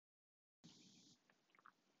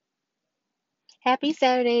Happy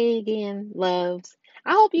Saturday again, loves.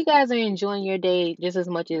 I hope you guys are enjoying your day just as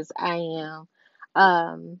much as I am.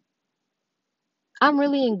 Um, I'm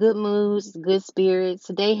really in good moods, good spirits.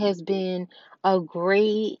 Today has been a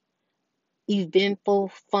great,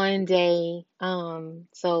 eventful, fun day.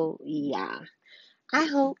 So yeah, I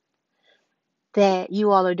hope that you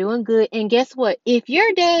all are doing good. And guess what? If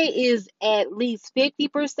your day is at least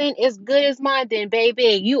 50% as good as mine, then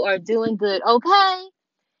baby, you are doing good, okay?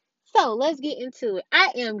 So let's get into it.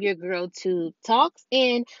 I am your girl TubeTalks,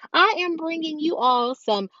 and I am bringing you all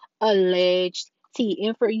some alleged tea.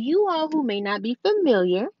 And for you all who may not be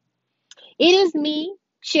familiar, it is me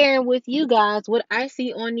sharing with you guys what I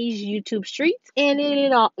see on these YouTube streets, and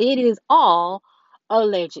it is all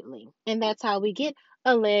allegedly, and that's how we get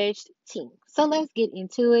alleged tea. So let's get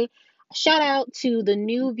into it. Shout out to the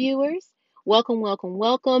new viewers. Welcome, welcome,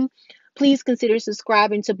 welcome. Please consider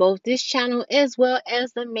subscribing to both this channel as well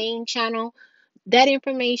as the main channel. That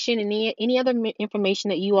information and any other information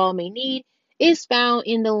that you all may need is found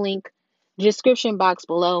in the link description box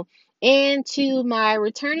below. And to my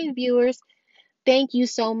returning viewers, thank you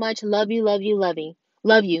so much. Love you, love you, love you.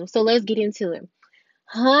 Love you. So let's get into it.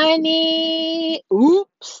 Honey,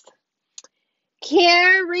 oops.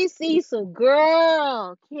 Carrie Cecil,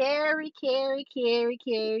 girl.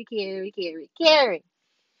 Carrie.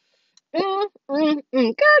 Girl, didn't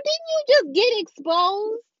you just get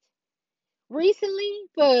exposed recently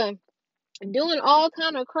for doing all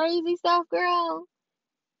kind of crazy stuff, girl?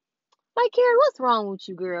 Like, Carrie, what's wrong with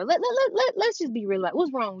you, girl? Let's just be real. Like,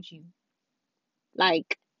 what's wrong with you?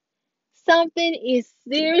 Like, something is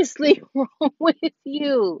seriously wrong with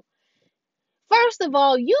you. First of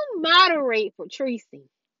all, you moderate for Treecey.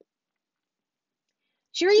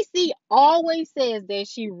 Treecey always says that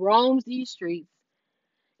she roams these streets.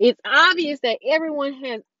 It's obvious that everyone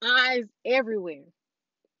has eyes everywhere.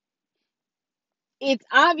 It's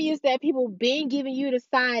obvious that people been giving you the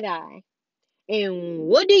side eye. And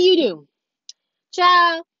what do?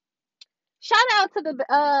 Child, shout out to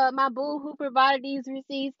the my boo who provided these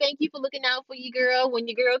receipts. Thank you for looking out for your girl when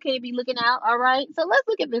your girl can't be looking out. All right. So let's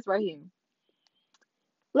look at this right here.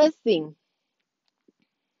 Let's see.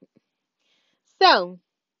 So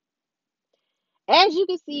as you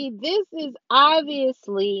can see, this is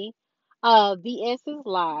obviously VS's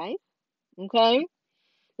live. Okay.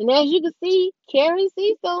 And as you can see, Carrie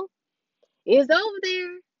Cecil is over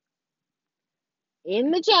there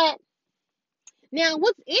in the chat. Now,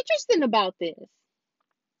 what's interesting about this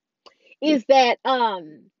is that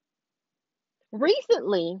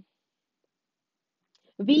recently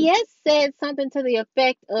VS said something to the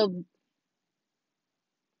effect of,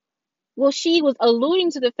 well, she was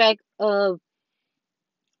alluding to the fact of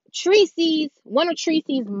one of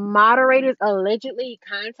Treecey's moderators allegedly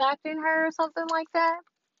contacting her or something like that.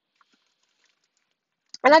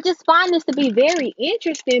 And I just find this to be very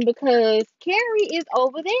interesting because Carrie is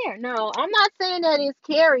over there. Now, I'm not saying that it's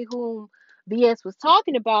Carrie whom BS was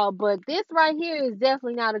talking about, but this right here is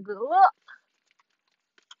definitely not a good look.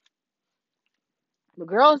 The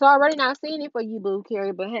girl's already not seeing it for you, boo,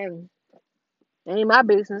 Carrie, but hey, ain't my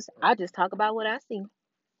business. I just talk about what I see.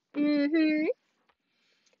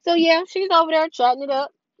 So yeah, she's over there chatting it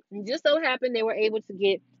up. And just so happened they were able to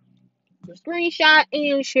get the screenshot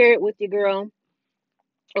and share it with your girl.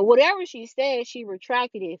 And whatever she said, she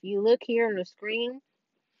retracted it. If you look here on the screen,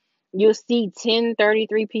 you'll see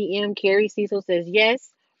 10:33 p.m. Carrie Cecil says yes,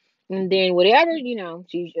 and then whatever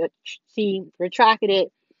she retracted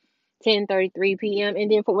it 10:33 p.m. And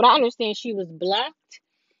then for what I understand, she was blocked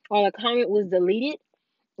or the comment was deleted.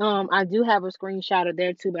 I do have a screenshot of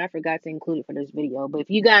there too, but I forgot to include it for this video. But if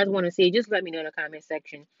you guys want to see it, just let me know in the comment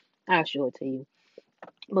section. I'll show it to you.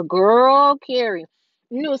 But girl, Carrie,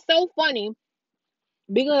 it's so funny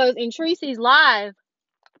because in Treecey's live,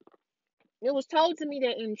 it was told to me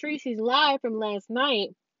that in Treecey's live from last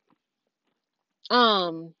night,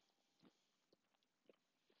 um,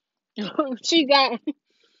 she got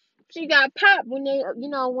popped when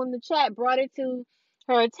when the chat brought it to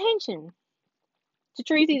her attention, to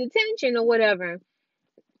Treecey's attention or whatever.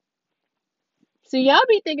 So y'all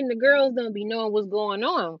be thinking the girls don't be knowing what's going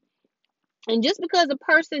on. And just because a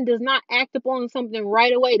person does not act upon something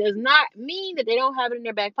right away does not mean that they don't have it in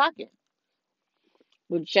their back pocket.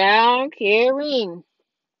 But child, Carrie,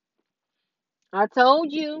 I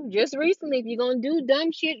told you just recently, if you're gonna do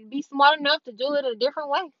dumb shit, be smart enough to do it a different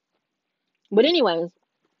way. But anyways,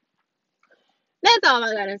 that's all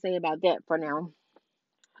I gotta say about that for now.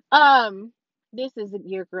 This is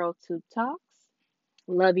your girl TubeTalks.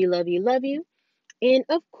 Love you, love you, love you. And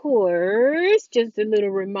of course, just a little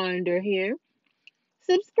reminder here.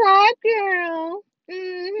 Subscribe, girl.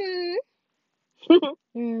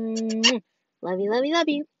 Love you, love you, love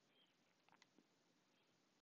you.